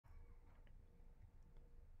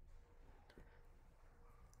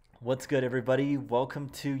What's good, everybody? Welcome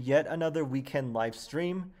to yet another weekend live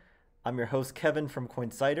stream. I'm your host, Kevin from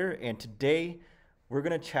Coinsider, and today we're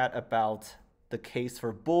going to chat about the case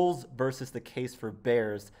for bulls versus the case for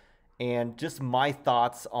bears and just my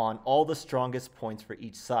thoughts on all the strongest points for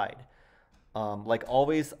each side. Like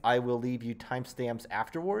always, I will leave you timestamps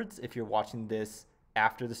afterwards if you're watching this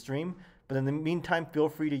after the stream. But in the meantime, feel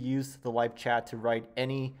free to use the live chat to write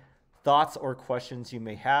any thoughts or questions you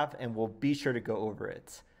may have, and we'll be sure to go over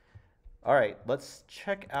it. All right, let's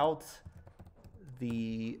check out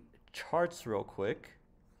the charts real quick.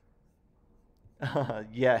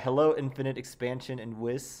 Yeah, hello, Infinite Expansion and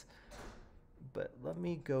Wiz. But let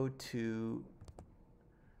me go to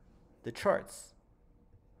the charts.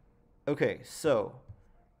 Okay, so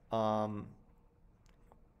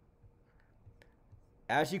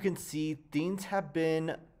as you can see, things have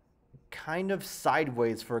been kind of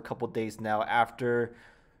sideways for a couple days now after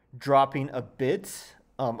dropping a bit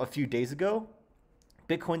a few days ago.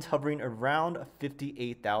 Bitcoin's hovering around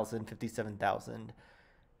 58,000, 57,000,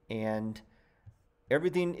 and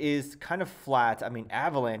everything is kind of flat. I mean,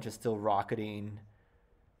 Avalanche is still rocketing.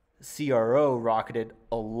 CRO rocketed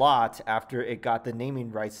a lot after it got the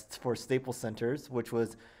naming rights for Staples Centers, which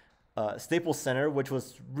was Staples Center, which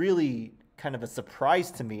was really kind of a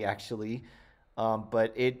surprise to me, actually.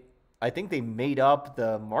 But I think they made up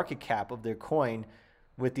the market cap of their coin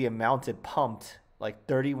with the amount it pumped, like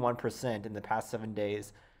 31% in the past 7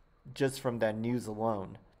 days, just from that news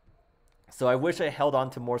alone. So I wish I held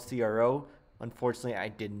on to more CRO. Unfortunately, I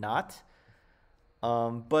did not.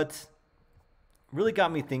 But really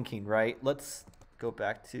got me thinking, right? Let's go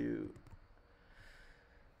back to,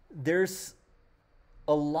 there's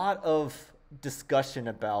a lot of discussion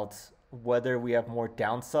about whether we have more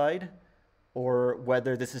downside or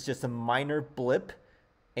whether this is just a minor blip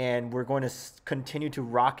and we're going to continue to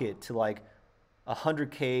rocket to like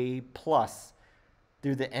 100K plus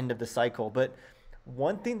through the end of the cycle. But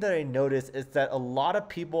one thing that I noticed is that a lot of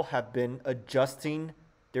people have been adjusting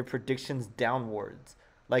their predictions downwards.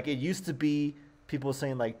 Like it used to be people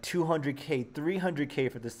saying like 200K,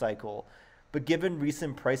 300K for this cycle. But given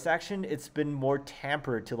recent price action, it's been more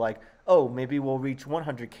tampered to like, oh, maybe we'll reach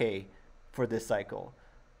 100K for this cycle.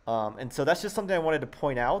 And so that's just something I wanted to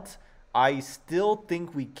point out. I still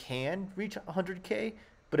think we can reach 100K,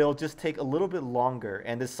 but it'll just take a little bit longer,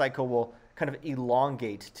 and this cycle will kind of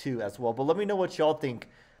elongate too as well. But let me know what y'all think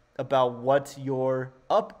about what your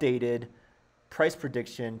updated price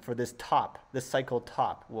prediction for this cycle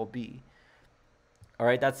top will be. All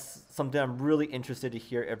right, that's something I'm really interested to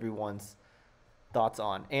hear everyone's thoughts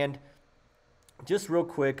on. And just real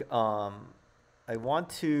quick, I want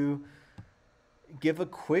to give a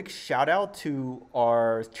quick shout out to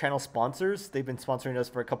our channel sponsors. They've been sponsoring us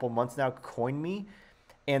for a couple months now, Coinme,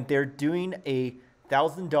 and they're doing a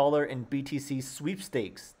 $1,000 in BTC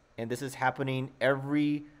sweepstakes. And this is happening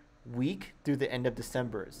every week through the end of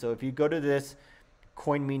December. So if you go to this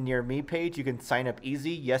Coinme near me page, you can sign up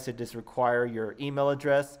easy. Yes, it does require your email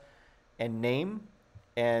address and name,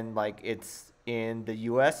 and like it's in the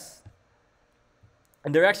US.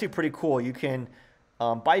 And they're actually pretty cool. You can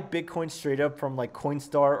buy Bitcoin straight up from like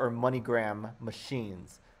Coinstar or MoneyGram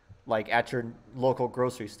machines, like at your local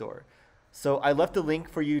grocery store. So I left a link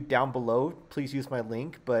for you down below. Please use my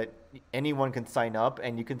link, but anyone can sign up,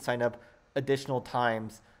 and you can sign up additional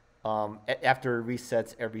times after it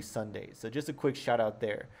resets every Sunday. So just a quick shout out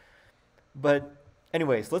there. But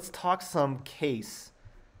anyways, let's talk some case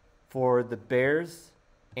for the bears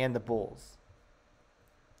and the bulls.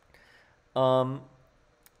 So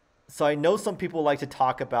I know some people like to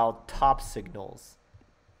talk about top signals,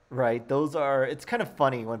 right? It's kind of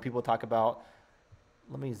funny when people talk about,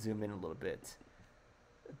 let me zoom in a little bit,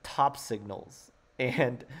 top signals.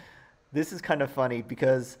 And this is kind of funny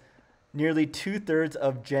because nearly 2/3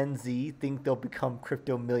 of Gen Z think they'll become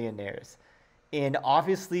crypto millionaires. And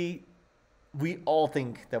obviously, we all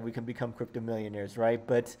think that we can become crypto millionaires, right?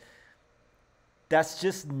 But that's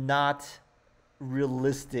just not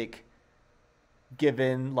realistic,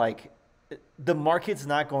 given like the market's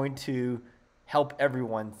not going to help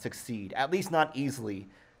everyone succeed, at least not easily.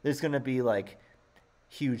 There's going to be like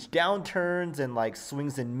huge downturns and like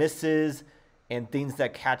swings and misses and things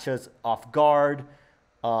that catch us off guard.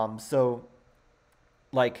 So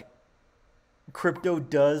like crypto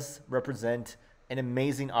does represent an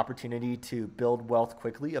amazing opportunity to build wealth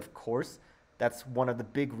quickly. Of course, that's one of the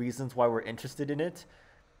big reasons why we're interested in it.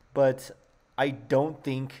 But I don't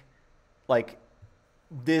think like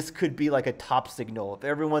this could be like a top signal. If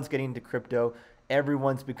everyone's getting into crypto,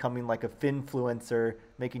 everyone's becoming like a finfluencer,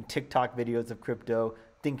 making TikTok videos of crypto,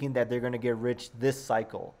 thinking that they're going to get rich this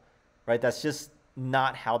cycle, right? That's just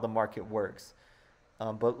not how the market works.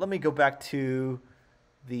 But let me go back to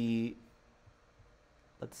the,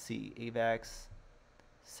 let's see, AVAX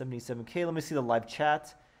 77K. Let me see the live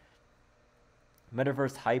chat.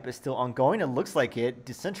 Metaverse hype is still ongoing. It looks like it.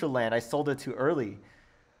 Decentraland, I sold it too early.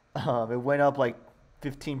 It went up like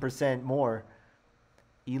 15% more.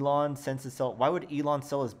 Elon sends to sell. Why would Elon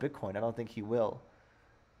sell his Bitcoin? I don't think he will.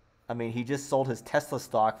 I mean, he just sold his Tesla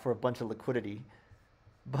stock for a bunch of liquidity.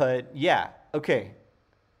 But yeah, okay.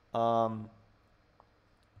 You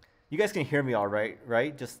guys can hear me all right,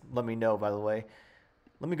 right? Just let me know, by the way.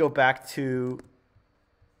 Let me go back to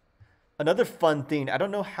another fun thing. I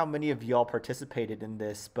don't know how many of y'all participated in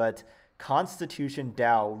this, but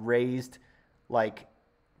ConstitutionDAO raised like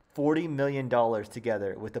 $40 million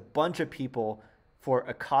together with a bunch of people for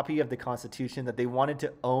a copy of the Constitution that they wanted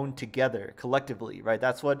to own together collectively, right?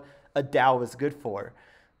 That's what a DAO is good for.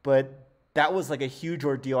 But that was like a huge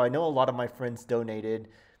ordeal. I know a lot of my friends donated,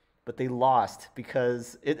 but they lost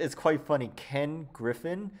because it's quite funny. Ken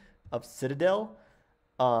Griffin of Citadel,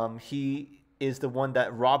 he is the one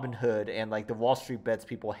that Robinhood and like the Wall Street Bets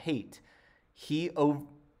people hate. He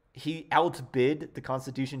outbid the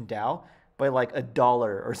ConstitutionDAO by like $1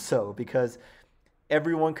 or so because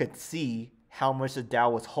everyone could see how much the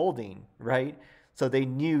DAO was holding, right? So they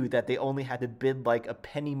knew that they only had to bid like a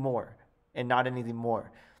penny more and not anything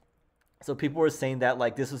more. So people were saying that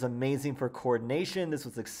like this was amazing for coordination, this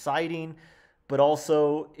was exciting, but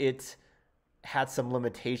also it had some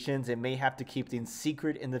limitations. It may have to keep things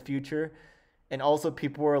secret in the future. And also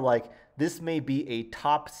people were like, this may be a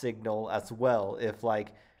top signal as well if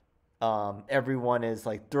like everyone is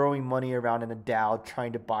like throwing money around in a DAO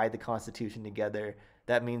trying to buy the Constitution together.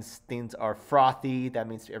 That means things are frothy. That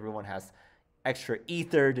means everyone has extra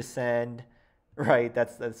ether to send, right?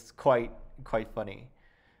 That's quite funny.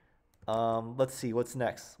 Let's see what's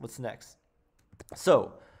next.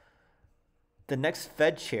 So the next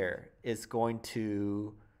Fed chair is going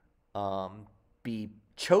to be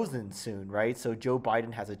chosen soon, right? So Joe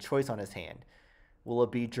Biden has a choice on his hand. Will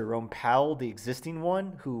it be Jerome Powell, the existing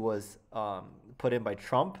one who was put in by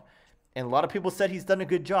Trump? And a lot of people said he's done a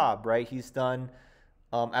good job, right? He's done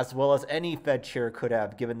as well as any Fed chair could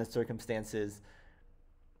have given the circumstances.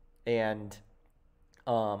 And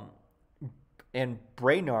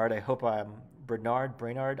Brainard, I hope I'm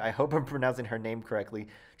pronouncing her name correctly.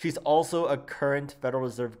 She's also a current Federal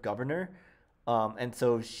Reserve governor. And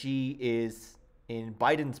so she is in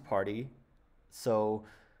Biden's party. So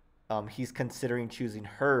he's considering choosing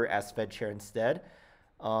her as Fed chair instead.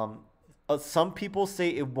 Some people say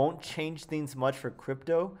it won't change things much for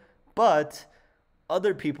crypto, but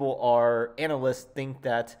other analysts think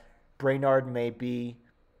that Brainard may be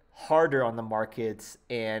harder on the markets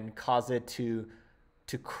and cause it to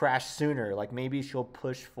crash sooner. Like maybe she'll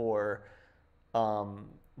push for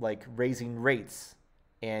like raising rates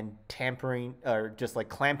and tampering or just like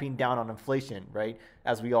clamping down on inflation, right?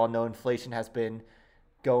 As we all know, inflation has been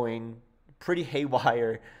going pretty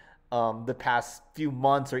haywire the past few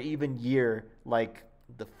months or even year. Like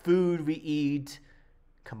the food we eat,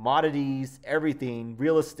 commodities, everything,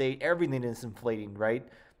 real estate, everything is inflating, right?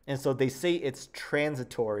 And so they say it's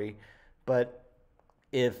transitory, but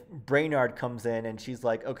if Brainard comes in and she's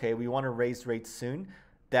like, okay, we want to raise rates soon,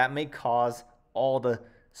 that may cause all the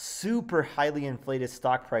super highly inflated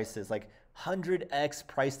stock prices, like 100x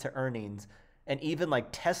price to earnings, and even like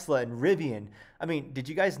Tesla and Rivian. I mean, did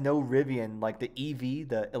you guys know Rivian, like the EV,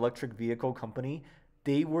 the electric vehicle company,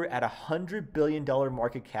 they were at $100 billion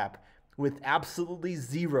market cap with absolutely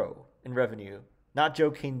zero in revenue. Not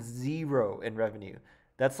joking, zero in revenue.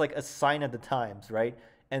 That's like a sign of the times, right?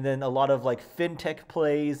 And then a lot of like fintech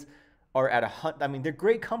plays are at I mean, they're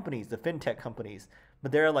great companies, the fintech companies,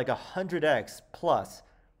 but they're like 100x plus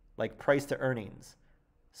like price to earnings.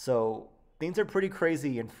 So things are pretty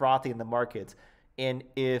crazy and frothy in the markets. And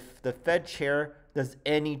if the Fed chair does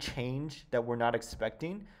any change that we're not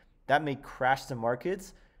expecting, that may crash the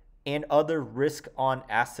markets and other risk on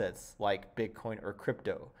assets like Bitcoin or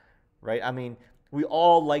crypto, right? I mean, we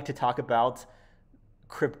all like to talk about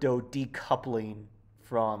crypto decoupling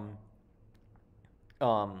from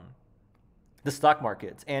the stock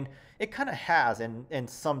markets, and it kind of has and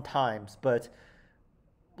sometimes, but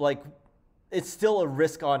like it's still a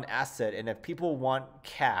risk on asset. And if people want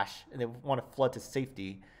cash and they want to flood to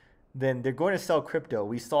safety, then they're going to sell crypto.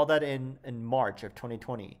 We saw that in March of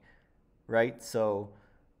 2020, right? So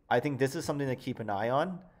I think this is something to keep an eye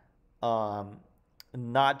on.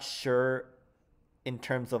 Not sure in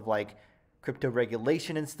terms of like crypto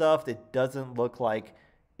regulation and stuff. It doesn't look like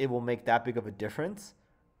it will make that big of a difference,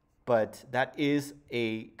 but that is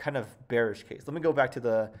a kind of bearish case. Let me go back to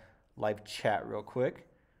the live chat real quick.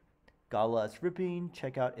 Gala is ripping.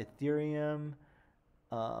 Check out Ethereum.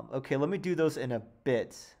 Okay, let me do those in a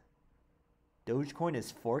bit. Dogecoin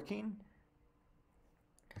is forking.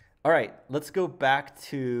 All right, let's go back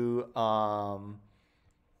to,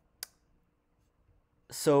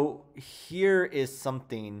 so here is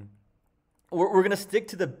something, we're going to stick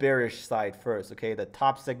to the bearish side first, okay? The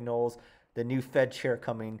top signals, the new Fed chair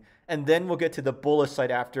coming, and then we'll get to the bullish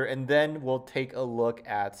side after, and then we'll take a look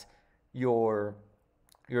at your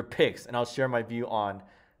picks, and I'll share my view on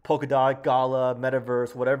Polkadot, Gala,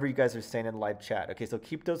 Metaverse, whatever you guys are saying in live chat. Okay, so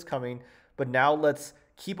keep those coming, but now let's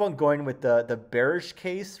keep on going with the bearish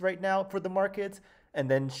case right now for the markets, and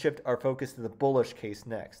then shift our focus to the bullish case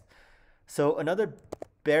next. So another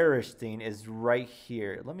bearish thing is right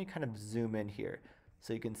here. Let me kind of zoom in here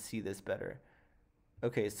so you can see this better.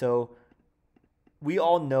 Okay, so we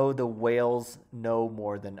all know the whales know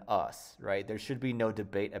more than us, right? There should be no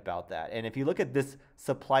debate about that. And if you look at this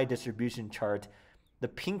supply distribution chart, the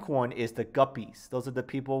pink one is the guppies. Those are the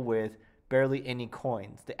people with barely any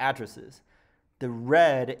coins, the addresses. The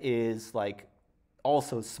red is like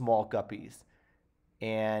also small guppies.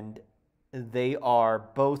 And they are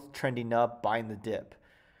both trending up, buying the dip.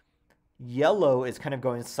 Yellow is kind of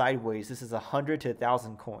going sideways. This is 100 to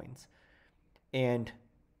 1,000 coins. And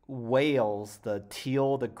whales, the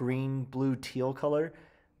teal, the green, blue, teal color,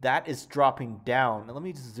 that is dropping down. Now let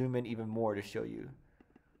me just zoom in even more to show you.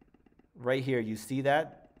 Right here, you see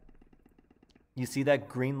that? You see that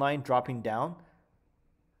green line dropping down?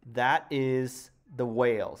 That is the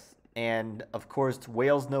whales. And of course,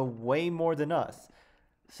 whales know way more than us.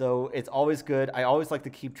 So it's always good. I always like to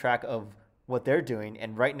keep track of what they're doing.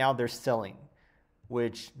 And right now they're selling,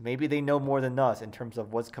 which maybe they know more than us in terms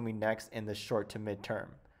of what's coming next in the short to midterm,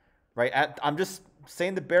 right? I'm just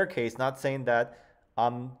saying the bear case, not saying that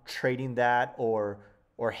I'm trading that or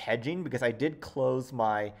hedging, because I did close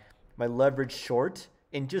my leverage short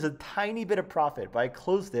in just a tiny bit of profit, but I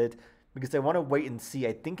closed it because I want to wait and see.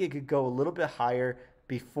 I think it could go a little bit higher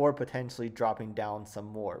before potentially dropping down some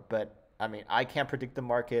more. But I mean, I can't predict the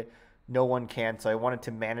market. No one can. So I wanted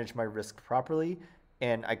to manage my risk properly.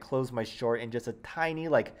 And I closed my short in just a tiny,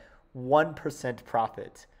 like 1%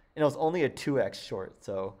 profit. And it was only a 2x short.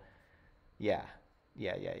 So yeah.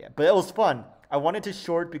 But it was fun. I wanted to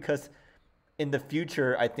short because in the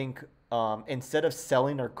future, I think instead of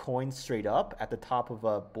selling our coins straight up at the top of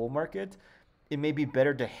a bull market, it may be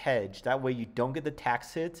better to hedge. That way you don't get the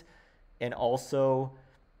tax hit. And also,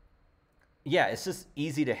 yeah, it's just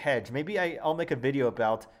easy to hedge. Maybe I'll make a video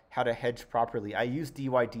about how to hedge properly. I use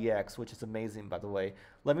DYDX, which is amazing, by the way.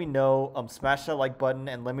 Let me know, smash that like button,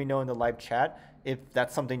 and let me know in the live chat if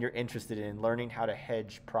that's something you're interested in, learning how to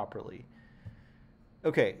hedge properly.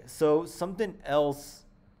 Okay, so something else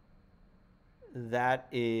that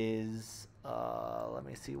is, let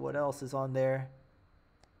me see what else is on there.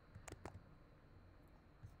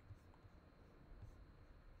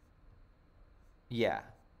 Yeah.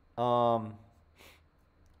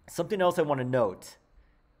 Something else I want to note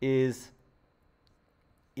is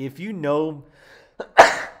if you know,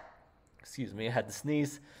 excuse me, I had to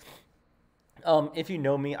sneeze. If you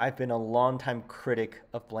know me, I've been a longtime critic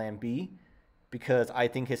of PlanB because I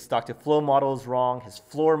think his stock to flow model is wrong, his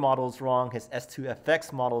floor model is wrong, his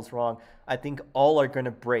S2FX model is wrong. I think all are going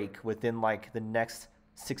to break within like the next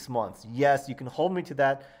 6 months. Yes, you can hold me to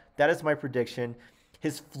that. That is my prediction.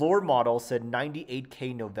 His floor model said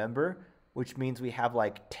 98K November, which means we have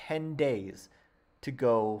like 10 days to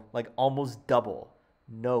go, like almost double.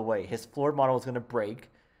 No way. His floor model is going to break,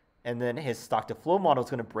 and then his stock to flow model is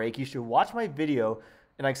going to break. You should watch my video,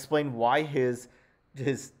 and I explain why his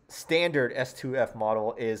standard S2F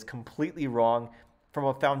model is completely wrong from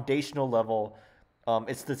a foundational level.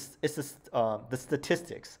 It's the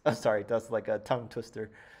statistics. I'm sorry, that's like a tongue twister.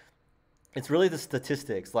 It's really the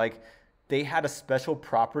statistics. Like, they had a special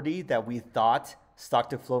property that we thought stock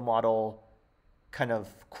to flow model kind of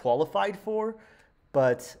qualified for,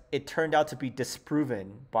 but it turned out to be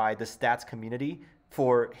disproven by the stats community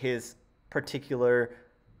for his particular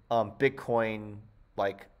Bitcoin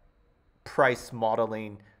like price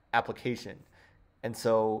modeling application. And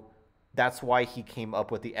so that's why he came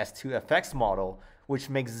up with the S2FX model, which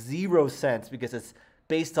makes zero sense because it's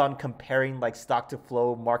based on comparing like stock to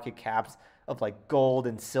flow market caps of like gold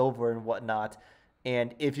and silver and whatnot.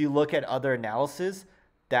 And if you look at other analysis,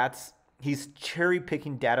 he's cherry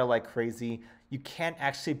picking data like crazy. You can't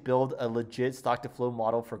actually build a legit stock to flow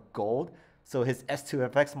model for gold. So his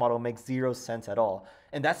S2FX model makes zero sense at all.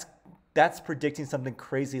 And that's predicting something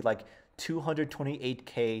crazy like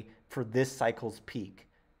 228K for this cycle's peak,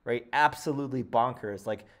 right? Absolutely bonkers.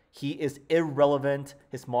 Like, He is irrelevant.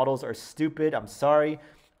 His models are stupid. I'm sorry.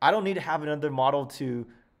 I don't need to have another model to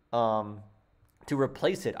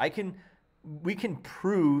replace it. We can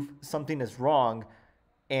prove something is wrong,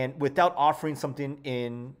 and without offering something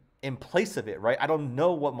in place of it, right? I don't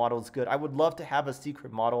know what model is good. I would love to have a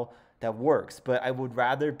secret model that works, but I would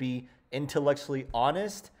rather be intellectually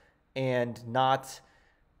honest and not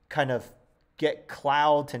kind of get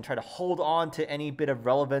clout and try to hold on to any bit of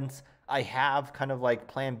relevance I have, kind of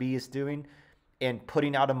like PlanB is doing, and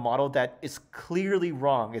putting out a model that is clearly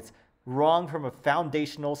wrong. It's wrong from a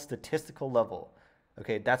foundational statistical level.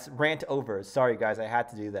 Okay, that's rant over. Sorry, guys, I had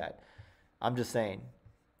to do that. I'm just saying.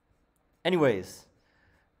 Anyways,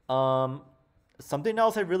 something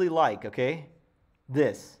else I really like, okay?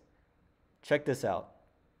 This. Check this out.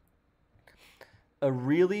 A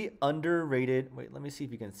really underrated, wait, let me see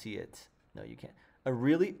if you can see it. No, you can't. A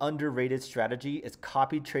really underrated strategy is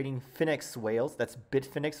copy trading Finex whales, that's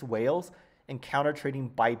Bitfinex whales, and counter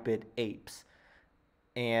trading Bybit apes.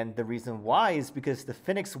 And the reason why is because the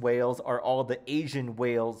Finex whales are all the Asian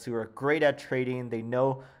whales who are great at trading. They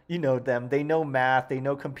know, you know them, they know math, they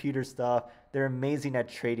know computer stuff. They're amazing at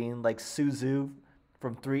trading, like Suzu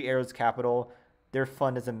from 3 Arrows Capital. Their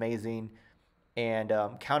fund is amazing. And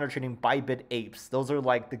counter trading Bybit apes. Those are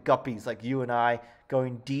like the guppies, like you and I,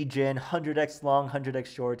 going DGen, 100x long, 100x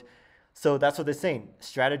short. So that's what they're saying.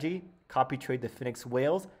 Strategy, copy trade the Finex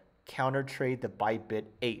whales, counter trade the Bybit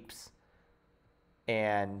apes.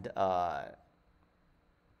 And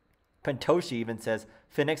Pentoshi even says,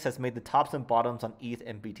 Finex has made the tops and bottoms on ETH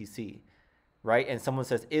and BTC, right? And someone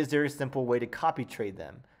says, is there a simple way to copy trade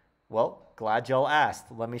them? Well, glad y'all asked.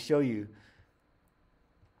 Let me show you.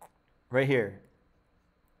 Right here,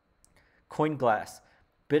 CoinGlass,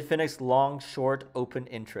 Bitfinex long, short, open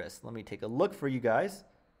interest. Let me take a look for you guys.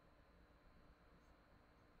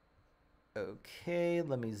 Okay,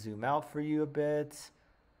 let me zoom out for you a bit.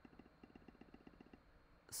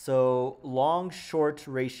 So long, short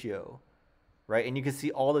ratio, right? And you can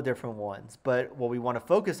see all the different ones. But what we want to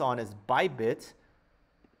focus on is Bybit.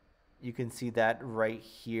 You can see that right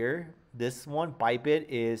here. This one, Bybit,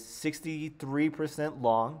 is 63%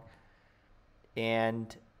 long.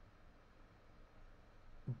 And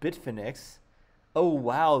Bitfinex, oh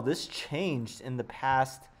wow, this changed in the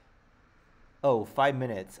past, 5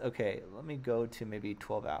 minutes. Okay, let me go to maybe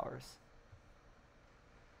 12 hours.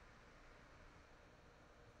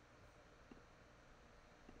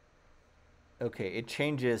 Okay, it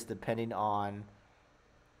changes depending on,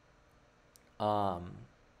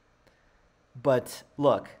 but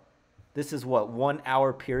look, this is what, 1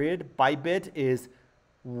 hour period. Bybit is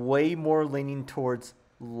way more leaning towards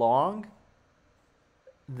long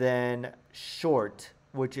than short,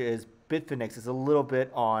 which is Bitfinex is a little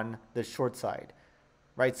bit on the short side,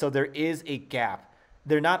 right? So there is a gap.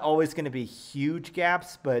 They're not always going to be huge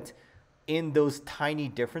gaps, but in those tiny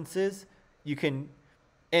differences, you can,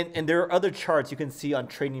 and there are other charts you can see on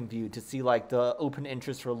TradingView to see like the open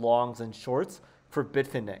interest for longs and shorts for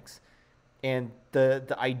Bitfinex. And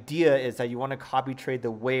the idea is that you want to copy trade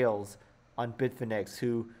the whales on Bitfinex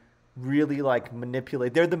who really like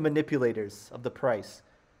manipulate. They're the manipulators of the price,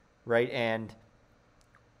 right? And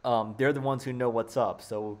they're the ones who know what's up.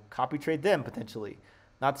 So copy trade them potentially.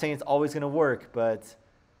 Not saying it's always going to work, but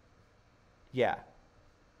yeah.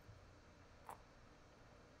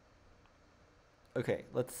 Okay,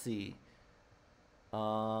 let's see.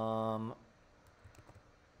 So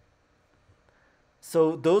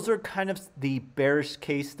those are kind of the bearish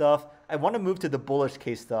case stuff. I want to move to the bullish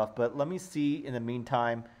case stuff, but let me see in the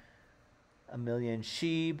meantime. A Million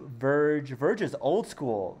Sheep, Verge. Verge is old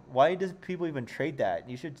school. Why does people even trade that?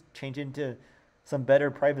 You should change into some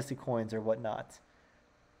better privacy coins or whatnot.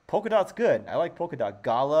 Polkadot's good. I like Polkadot.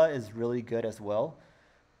 Gala is really good as well.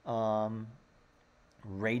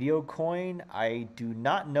 Radio Coin, I do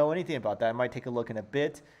not know anything about that. I might take a look in a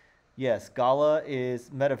bit. Yes, Gala is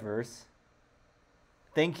Metaverse.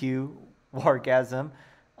 Thank you, Wargasm.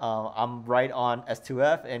 I'm right on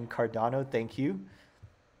S2F and Cardano. Thank you.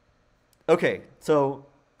 Okay, so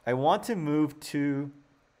I want to move to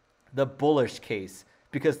the bullish case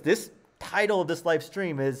because this title of this live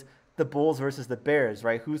stream is the bulls versus the bears,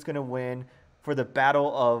 right? Who's going to win for the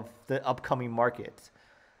battle of the upcoming market?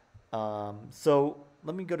 So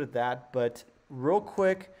let me go to that. But real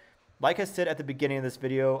quick, like I said at the beginning of this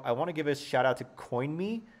video, I want to give a shout out to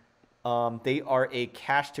Coinme. They are a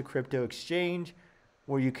cash to crypto exchange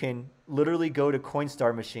where you can literally go to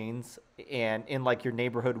Coinstar machines and in like your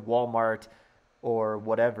neighborhood Walmart or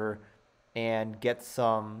whatever and get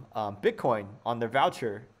some Bitcoin on their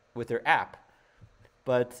voucher with their app.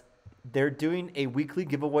 But they're doing a weekly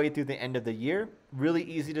giveaway through the end of the year. Really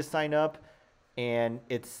easy to sign up, and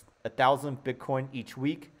it's 1,000 Bitcoin each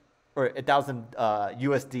week, or 1,000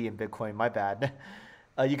 USD in Bitcoin. My bad.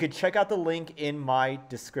 You can check out the link in my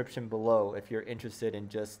description below if you're interested in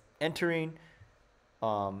just entering.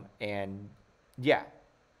 And yeah,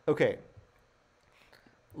 okay.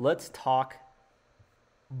 Let's talk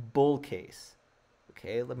bull case.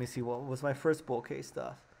 Okay, let me see what was my first bull case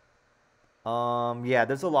stuff. Yeah,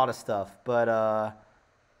 there's a lot of stuff, but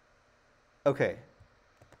okay.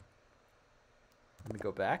 Let me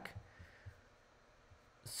go back.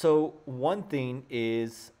 So one thing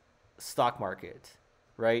is stock market,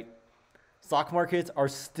 right? Stock markets are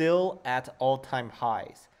still at all-time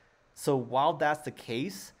highs. So while that's the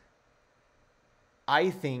case, I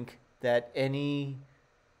think that any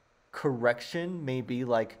correction may be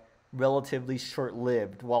like relatively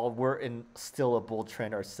short-lived while we're in still a bull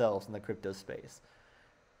trend ourselves in the crypto space,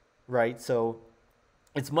 right? So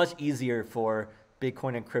it's much easier for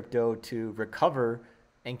Bitcoin and crypto to recover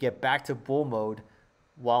and get back to bull mode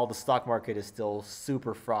while the stock market is still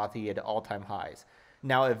super frothy at all-time highs.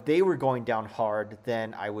 Now, if they were going down hard,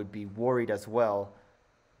 then I would be worried as well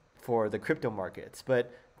for the crypto markets.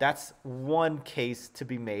 But that's one case to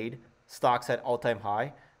be made. Stocks at all-time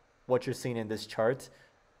high, what you're seeing in this chart.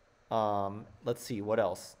 Let's see, what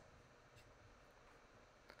else?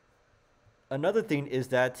 Another thing is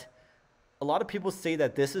that a lot of people say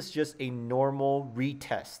that this is just a normal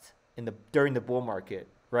retest during the bull market,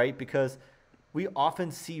 right? Because we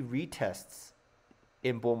often see retests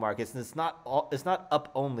in bull markets, and it's not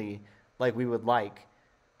up only like we would like,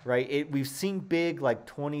 right? We've seen big like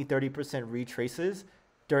 20-30% retraces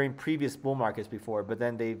during previous bull markets before, but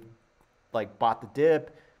then they've like bought the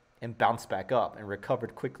dip and bounced back up and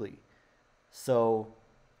recovered quickly. So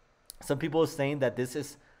some people are saying that this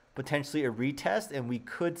is potentially a retest and we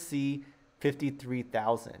could see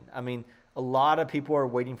 53,000. I mean, a lot of people are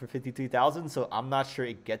waiting for 53,000, so I'm not sure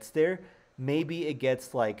it gets there. Maybe it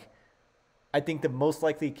gets like, I think the most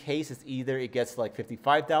likely case is either it gets like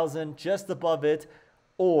 55,000 just above it,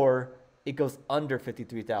 or it goes under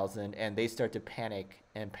 53,000 and they start to panic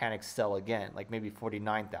and panic sell again, like maybe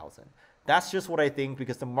 49,000. That's just what I think,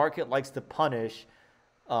 because the market likes to punish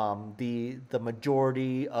the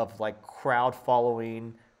majority of like crowd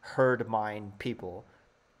following, herd mind people,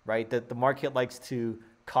 right? That the market likes to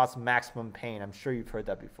cause maximum pain. I'm sure you've heard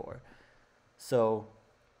that before. So,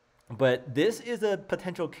 but this is a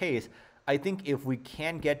potential case. I think if we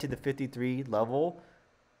can get to the 53 level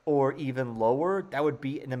or even lower, that would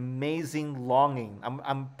be an amazing longing.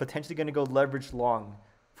 I'm potentially going to go leverage long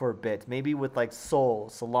for a bit, maybe with like Sol,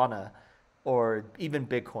 Solana, or even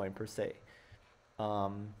Bitcoin per se.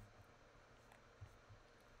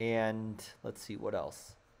 And let's see, what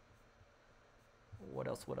else? What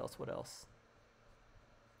else?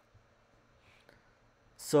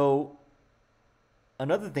 So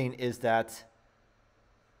another thing is that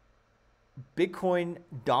Bitcoin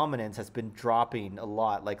dominance has been dropping a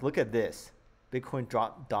lot. Like, look at this. Bitcoin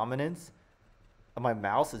dominance on my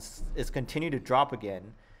mouse is continuing to drop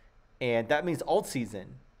again. And that means alt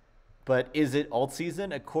season. But is it alt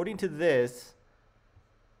season? According to this,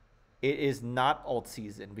 it is not alt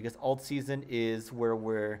season, because alt season is where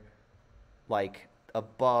we're like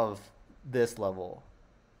above this level.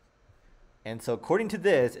 And so according to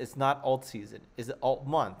this, it's not alt season. Is it alt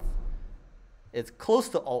month? It's close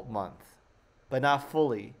to alt month, but not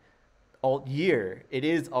fully. Alt year. It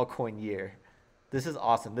is altcoin year. This is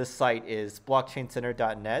awesome. This site is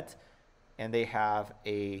blockchaincenter.net, and they have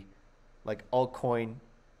a like altcoin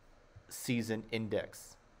season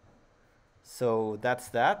index. So that's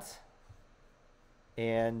that.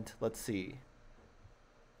 And let's see.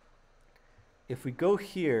 If we go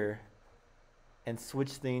here and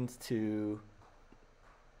switch things to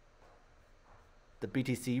the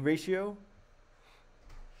BTC ratio,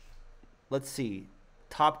 let's see.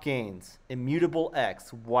 Top gains, immutable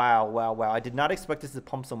X. Wow. I did not expect this to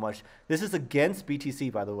pump so much. This is against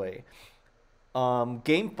BTC, by the way.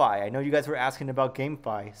 GameFi. I know you guys were asking about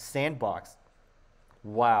GameFi. Sandbox.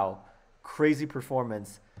 Wow. Crazy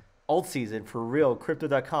performance. Alt season, for real.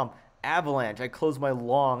 Crypto.com. Avalanche. I closed my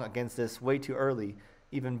long against this way too early.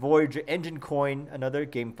 Even Voyager, Engine Coin, another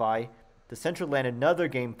GameFi. Decentraland, another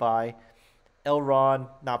GameFi. Elron,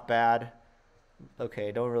 not bad.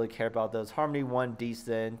 Okay, don't really care about those. Harmony One,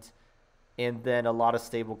 decent. And then a lot of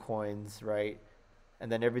stable coins, right? And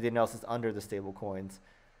then everything else is under the stable coins.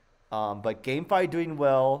 But GameFi doing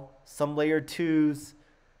well. Some layer 2s.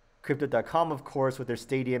 Crypto.com, of course, with their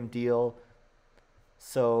stadium deal.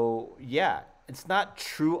 So, yeah, it's not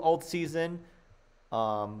true alt season,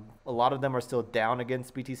 A lot of them are still down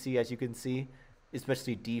against BTC, as you can see,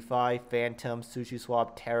 especially DeFi, Phantom,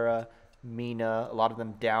 SushiSwap, Terra, Mina, a lot of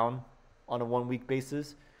them down on a 1 week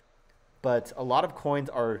basis. But a lot of coins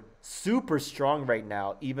are super strong right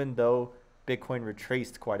now, even though Bitcoin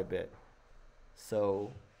retraced quite a bit.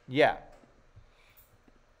 So, yeah.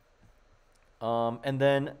 And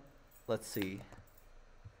then, let's see.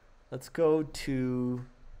 Let's go to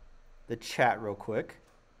the chat real quick.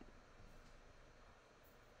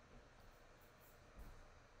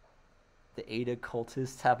 The ADA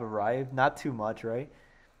cultists have arrived. Not too much, right?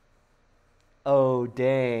 Oh,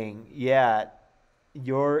 dang. Yeah.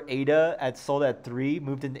 Your ADA sold at 3,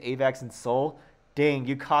 moved into AVAX and sold. Dang,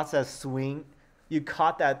 you caught that swing. You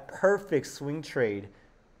caught that perfect swing trade.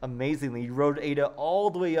 Amazingly. You rode ADA all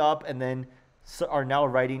the way up and then are now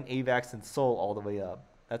riding AVAX and SOL all the way up.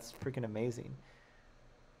 That's freaking amazing.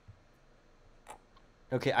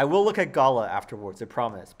 Okay, I will look at Gala afterwards, I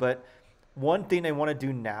promise. But one thing I want to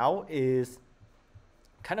do now is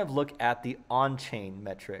kind of look at the on-chain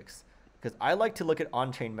metrics, because I like to look at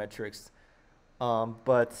on-chain metrics.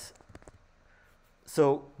 But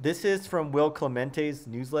so this is from Will Clemente's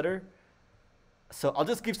newsletter. So I'll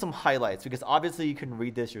just give some highlights because obviously you can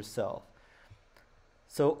read this yourself.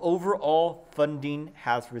 So overall funding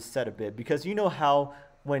has reset a bit because you know how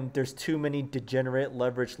when there's too many degenerate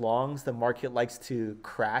leverage longs, the market likes to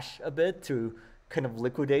crash a bit to kind of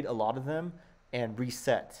liquidate a lot of them and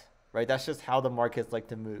reset, right? That's just how the markets like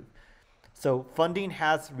to move. So funding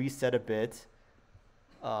has reset a bit,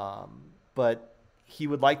 but he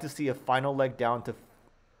would like to see a final leg down to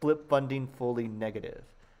flip funding fully negative,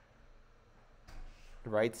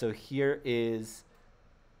 right? So here is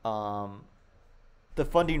the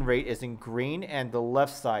funding rate is in green and the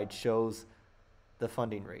left side shows the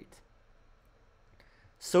funding rate.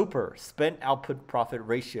 SOPR, spent output profit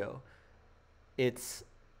ratio. It's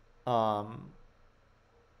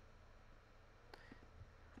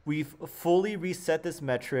we've fully reset this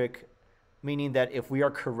metric, meaning that if we are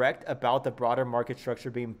correct about the broader market structure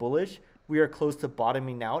being bullish, we are close to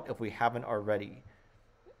bottoming out if we haven't already.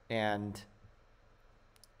 And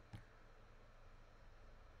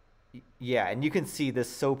yeah, and you can see this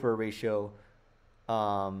SOPR ratio.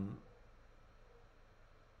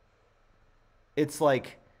 It's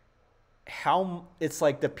like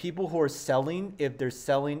the people who are selling, if they're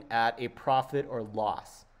selling at a profit or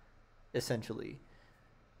loss, essentially.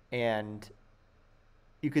 And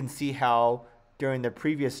you can see how during the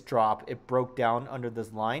previous drop, it broke down under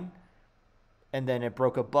this line. And then it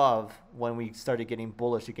broke above when we started getting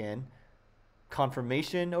bullish again.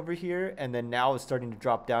 Confirmation over here. And then now it's starting to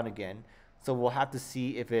drop down again. So we'll have to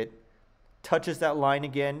see if it touches that line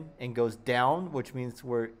again and goes down, which means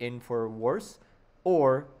we're in for worse,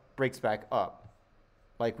 or breaks back up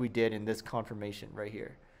like we did in this confirmation right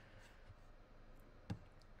here.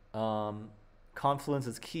 Confluence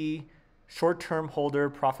is key. Short-term holder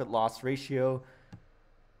profit loss ratio,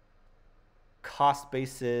 cost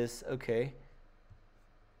basis. Okay.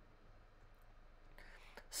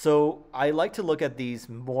 So I like to look at these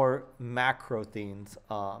more macro things.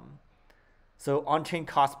 So on-chain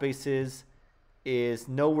cost basis is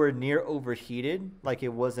nowhere near overheated like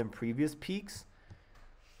it was in previous peaks.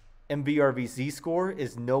 MVRV Z-score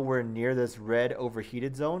is nowhere near this red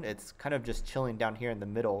overheated zone. It's kind of just chilling down here in the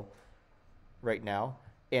middle right now.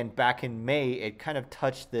 And back in May, it kind of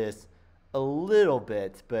touched this a little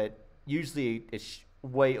bit, but usually it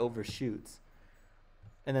way overshoots.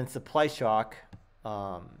 And then supply shock.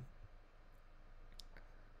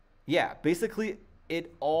 Yeah, basically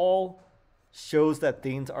it all shows that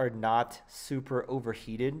things are not super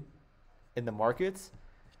overheated in the markets.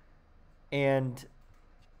 And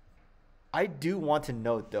I do want to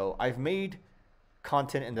note though, I've made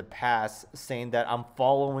content in the past saying that I'm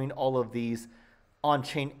following all of these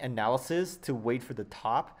on-chain analysis to wait for the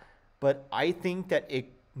top, but I think that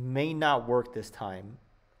it may not work this time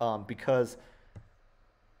because,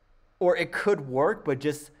 or it could work, but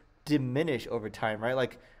just diminish over time, right?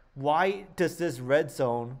 Like, why does this red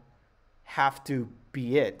zone have to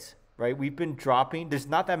be it, right? We've been dropping. There's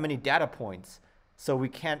not that many data points, so we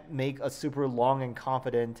can't make a super long and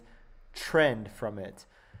confident trend from it.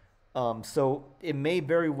 So it may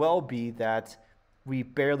very well be that we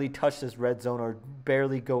barely touch this red zone or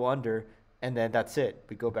barely go under, and then that's it.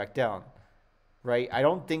 We go back down, right? I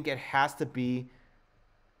don't think it has to be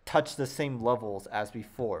touch the same levels as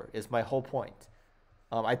before is my whole point.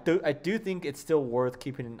 I do think it's still worth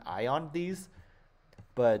keeping an eye on these,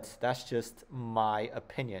 but that's just my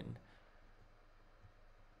opinion.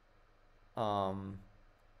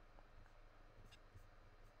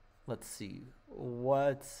 Let's see.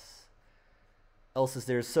 else is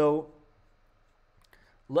there? So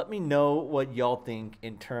let me know what y'all think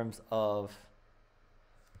in terms of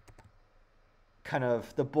kind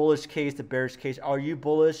of the bullish case, the bearish case. Are you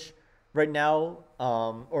bullish right now,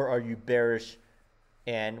 or are you bearish?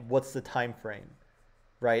 And what's the time frame,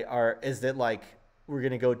 right? Is it like we're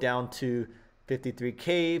gonna go down to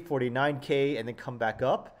 53K, 49K, and then come back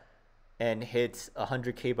up and hit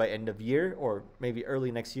 100K by end of year or maybe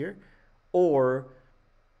early next year? Or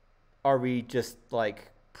are we just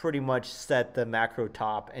like pretty much set the macro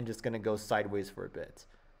top and just gonna go sideways for a bit?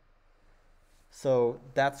 So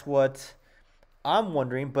that's what I'm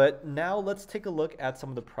wondering. But now let's take a look at some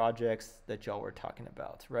of the projects that y'all were talking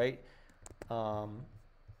about, right?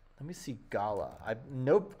 Let me see Gala.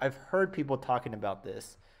 I've heard people talking about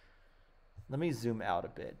this. Let me zoom out a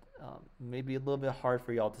bit. Maybe a little bit hard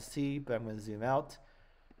for y'all to see, but I'm going to zoom out.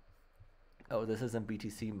 Oh, this is in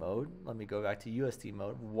BTC mode. Let me go back to USD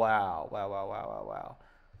mode. Wow, wow, wow, wow, wow, wow.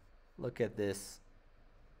 Look at this.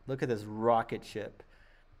 Look at this rocket ship.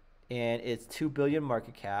 And it's 2 billion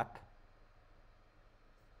market cap.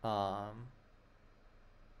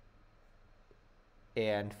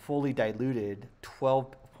 And fully diluted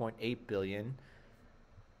 12.8 billion.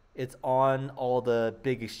 It's on all the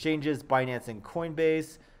big exchanges, Binance and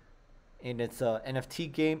Coinbase, and it's a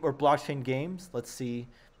NFT game or blockchain games. Let's see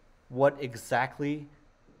what exactly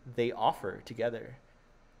they offer together.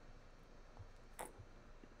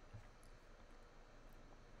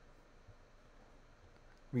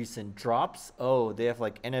 Recent drops. Oh, they have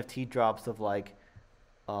like NFT drops of like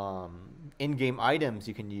in-game items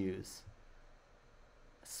you can use.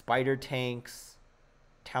 Spider tanks,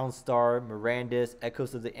 Townstar, Mirandus,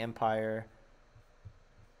 Echoes of the Empire.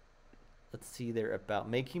 Let's see, they're about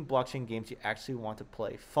making blockchain games you actually want to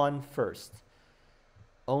play. Fun first.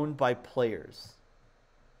 Owned by players.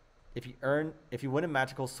 If you win a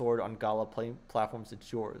magical sword on Gala playing platforms, it's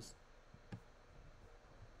yours.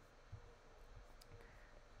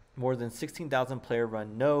 More than 16,000 player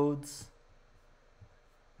run nodes.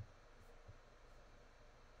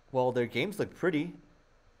 Well, their games look pretty.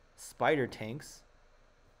 Spider tanks.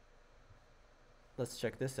 Let's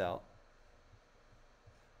check this out.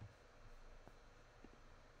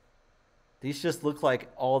 These just look like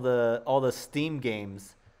all the Steam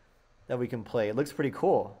games that we can play. It looks pretty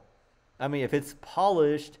cool. I mean, if it's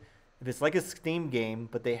polished, if it's like a Steam game,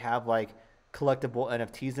 but they have like collectible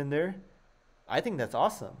NFTs in there, I think that's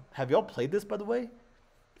awesome. Have y'all played this, by the way?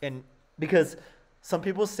 And because some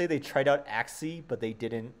people say they tried out Axie, but they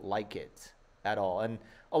didn't like it at all. And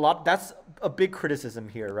that's a big criticism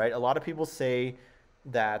here, right? A lot of people say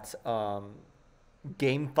that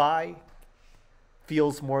GameFi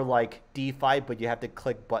feels more like DeFi, but you have to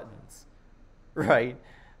click buttons, right?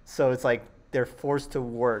 So it's like they're forced to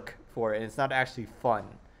work for it, and it's not actually fun.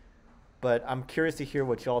 But I'm curious to hear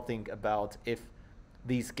what y'all think about if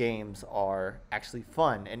these games are actually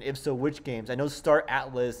fun, and if so, which games. I know Star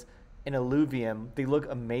Atlas and Illuvium, they look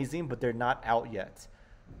amazing, but they're not out yet.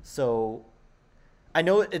 So I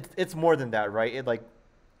know it's more than that, right? It like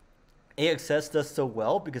AXS does so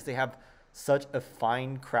well because they have such a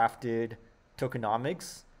fine crafted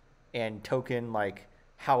tokenomics and token, like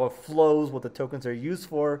how it flows, what the tokens are used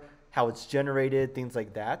for, how it's generated, things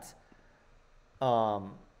like that.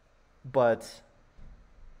 But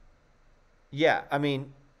yeah, I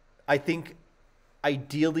mean, I think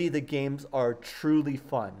ideally the games are truly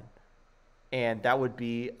fun, and that would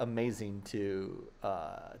be amazing to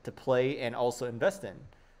play and also invest in.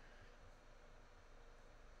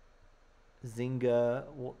 Zynga,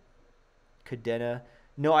 Cadena.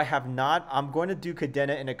 No, I have not. I'm going to do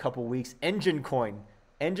Cadena in a couple weeks. Engine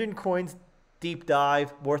Coin's deep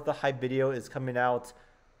dive, worth the hype video is coming out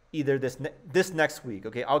either this next week.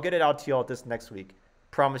 Okay, I'll get it out to y'all this next week.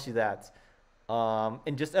 Promise you that.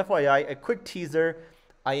 And just FYI, a quick teaser.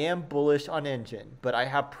 I am bullish on Engine, but I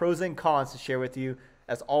have pros and cons to share with you.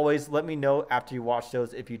 As always, let me know after you watch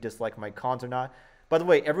those if you dislike my cons or not. By the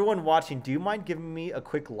way, everyone watching, do you mind giving me a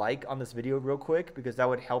quick like on this video real quick? Because that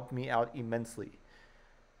would help me out immensely.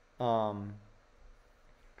 The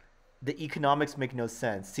economics make no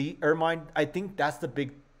sense. See, Ermine, I think that's the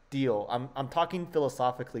big deal. I'm talking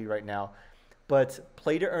philosophically right now. But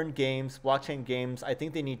play-to-earn games, blockchain games, I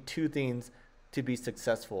think they need two things to be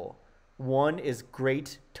successful. One is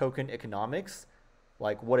great token economics,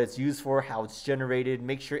 like what it's used for, how it's generated,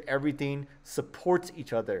 make sure everything supports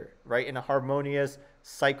each other, right, in a harmonious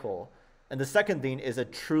cycle. And the second thing is a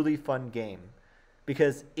truly fun game.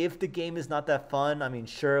 Because if the game is not that fun, I mean,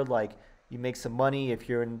 sure, like you make some money if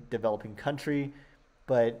you're in a developing country,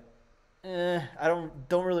 but I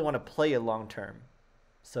don't really want to play it long term.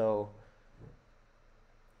 So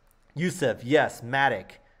Yusuf, yes,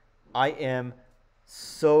 Matic. I am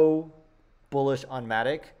so bullish on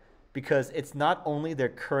Matic because it's not only their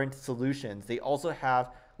current solutions, they also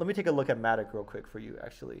have, let me take a look at Matic real quick for you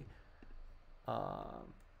actually.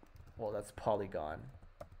 Well, that's Polygon.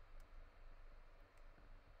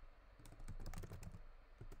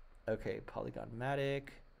 Okay, Polygon Matic.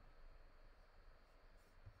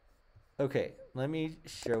 Okay, let me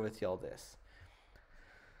share with y'all this.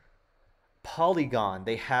 Polygon,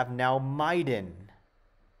 they have now Maiden.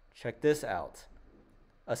 Check this out.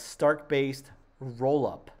 A Stark-based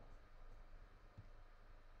roll-up.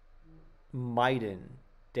 Maiden,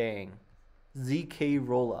 dang. ZK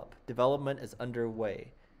roll-up. Development is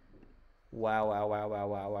underway. Wow, wow, wow, wow,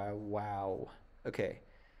 wow, wow, wow. Okay.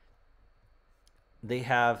 They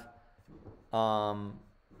have not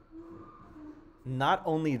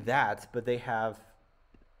only that, but they have,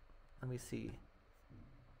 let me see,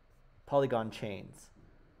 Polygon chains.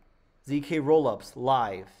 ZK rollups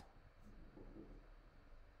live.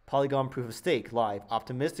 Polygon proof of stake live.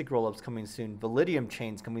 Optimistic rollups coming soon. Validium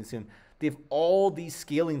chains coming soon. They have all these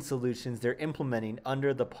scaling solutions they're implementing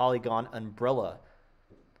under the Polygon umbrella.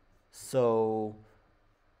 So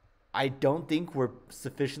I don't think we're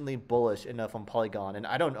sufficiently bullish enough on Polygon, and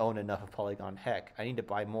I don't own enough of Polygon. Heck, I need to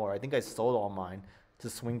buy more. I think I sold all mine to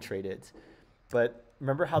swing trade it. But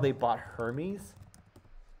remember how they bought Hermes?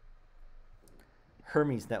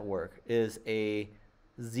 Hermes Network is a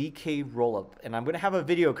ZK rollup, and I'm going to have a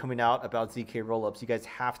video coming out about ZK rollups. You guys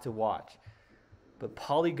have to watch. But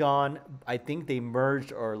Polygon, I think they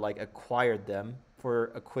merged or like acquired them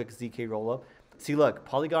for a quick ZK rollup. See, look,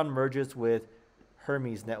 Polygon merges with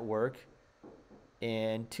Hermes Network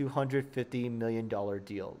in $250 million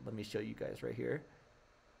deal. Let me show you guys right here.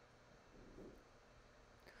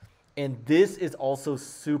 And this is also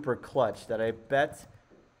super clutch that I bet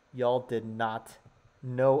y'all did not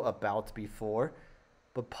know about before.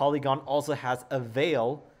 But Polygon also has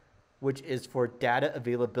Avail, which is for data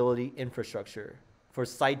availability infrastructure for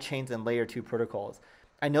side chains and layer 2 protocols.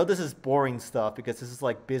 I know this is boring stuff because this is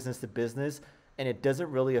like business to business and it doesn't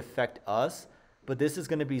really affect us, but this is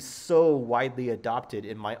going to be so widely adopted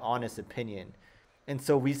in my honest opinion. And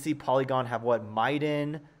so we see Polygon have what?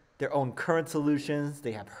 Maiden, their own current solutions.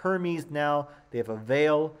 They have Hermes now. They have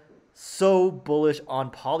Avail. So bullish on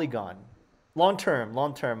Polygon. Long term,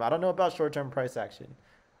 long term. I don't know about short term price action,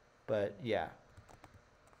 but yeah.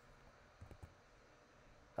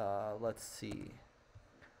 Let's see.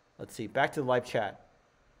 Back to the live chat.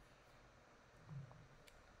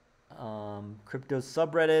 Crypto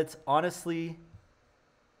subreddits. Honestly,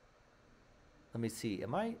 let me see.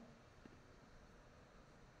 Am I? I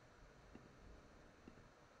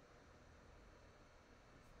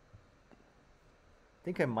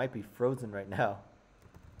think I might be frozen right now.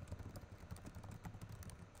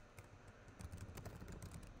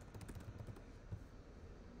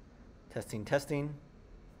 Testing, testing.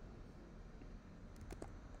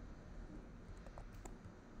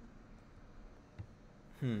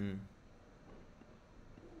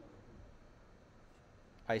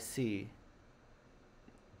 I see.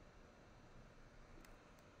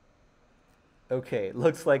 Okay,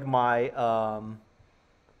 looks like my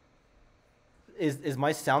is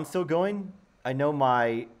my sound still going? I know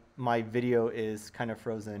my video is kind of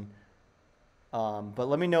frozen. But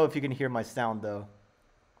let me know if you can hear my sound though.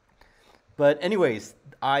 But anyways,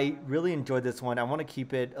 I really enjoyed this one. I want to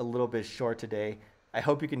keep it a little bit short today. I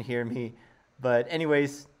hope you can hear me. But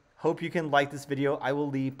anyways, hope you can like this video. I will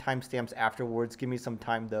leave timestamps afterwards. Give me some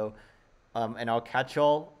time though. And I'll catch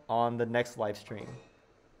y'all on the next live stream.